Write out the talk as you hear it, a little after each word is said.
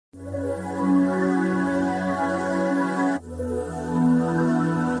Girl,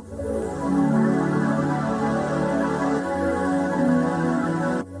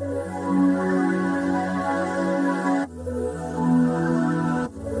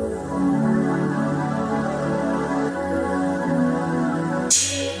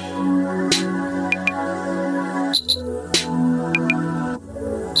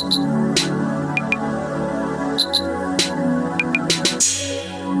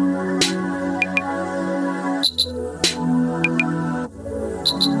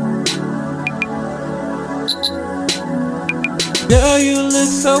 you look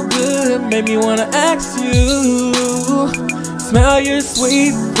so good, made me wanna ask you. Smell your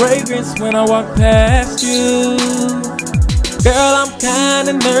sweet fragrance when I walk past you. Girl, I'm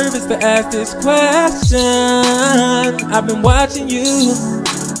kinda nervous to ask this question. I've been watching you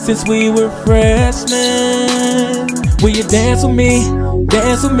since we were freshmen. Will you dance with me?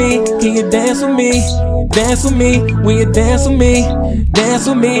 Dance with me? Can you dance with me? Dance with me? Will you dance with me? Dance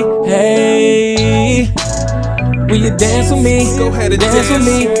with me? Hey, will you dance with me? Go ahead and dance with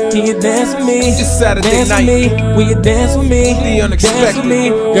me. Can you dance with me? It's Saturday dance night. With me. Will you dance with me? The unexpected. Dance with me,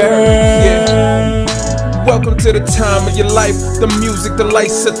 girl. Yeah. Welcome to the time of your life. The music, the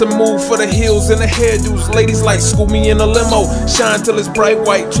lights set the mood for the heels and the hairdos. Ladies like school me in a limo, shine till it's bright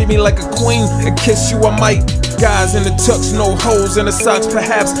white. Treat me like a queen and kiss you I might. Guys in the tux, no holes in the socks.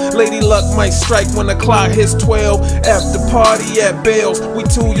 Perhaps lady luck might strike when the clock hits 12. After party at Bell's, we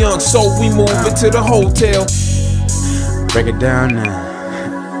too young, so we move into the hotel. Break it down now.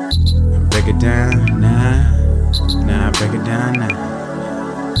 Break it down now. Now break it down now.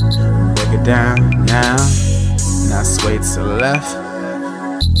 Break it down now. Now sway to the left.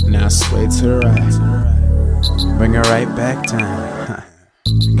 Now sway to the right. Bring it right back down.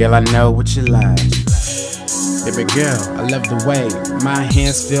 Girl, I know what you like. Baby girl, I love the way my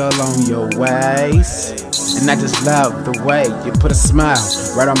hands feel on your waist. And I just love the way you put a smile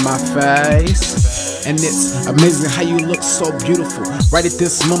right on my face. And it's amazing how you look so beautiful right at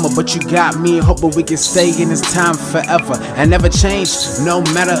this moment, but you got me hoping we can stay in this time forever and never change, no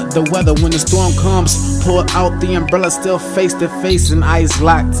matter the weather. When the storm comes, pull out the umbrella, still face to face and eyes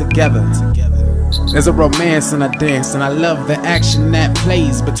locked together. There's a romance in our dance, and I love the action that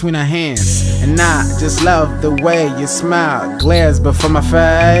plays between our hands. And I just love the way your smile glares before my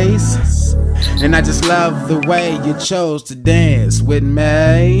face. And I just love the way you chose to dance with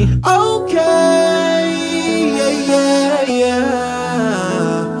me. Okay,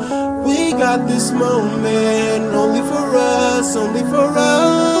 yeah. We got this moment only for us, only for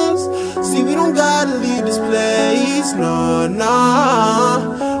us. See, we don't gotta leave this place, no.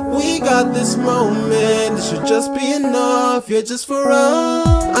 We got this moment, it should just be enough, yeah, just for us.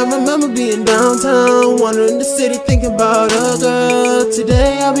 I remember being downtown, wandering the city, thinking about a girl.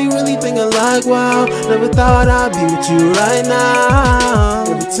 Today I'll be really thinking like, wow, never thought I'd be with you right now.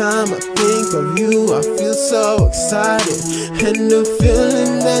 Every time I think of you, I feel so excited. And the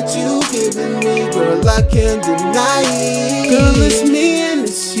feeling that you giving me, girl, I can't deny it. Girl, it's me and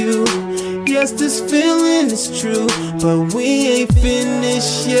it's you. Yes, this feeling is true, but we ain't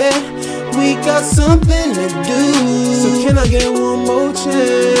finished yet. We got something to do. So can I get one more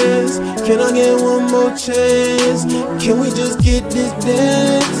chance? Can I get one more chance? Can we just get this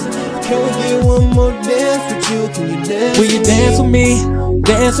dance? Can we get one more dance with you? Can you dance? Will you dance with me?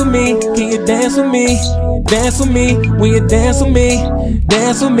 Dance with me? Can you dance with me? Dance with me? Will you dance with me?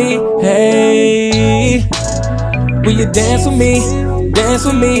 Dance with me? Hey, will you dance with me? Dance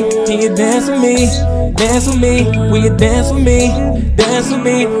with me, can you dance with me? Dance with me, will you dance with me? Dance with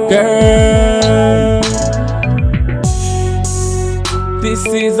me, girl. This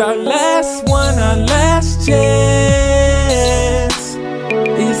is our last one, our last chance.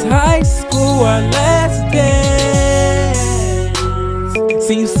 It's high school, our last dance.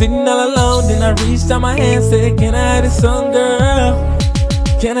 See you sitting all alone, then I reached out my hand, said, can I have this song, girl?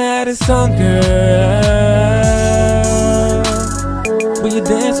 Can I have this song, girl? Will you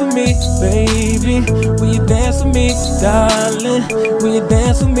dance with me, baby? Will you dance with me, darling? Will you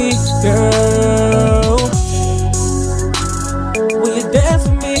dance with me, girl? Will you dance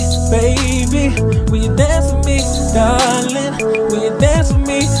with me, baby? Will you dance with me, darling? Will you dance with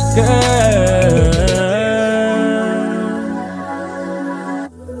me, girl?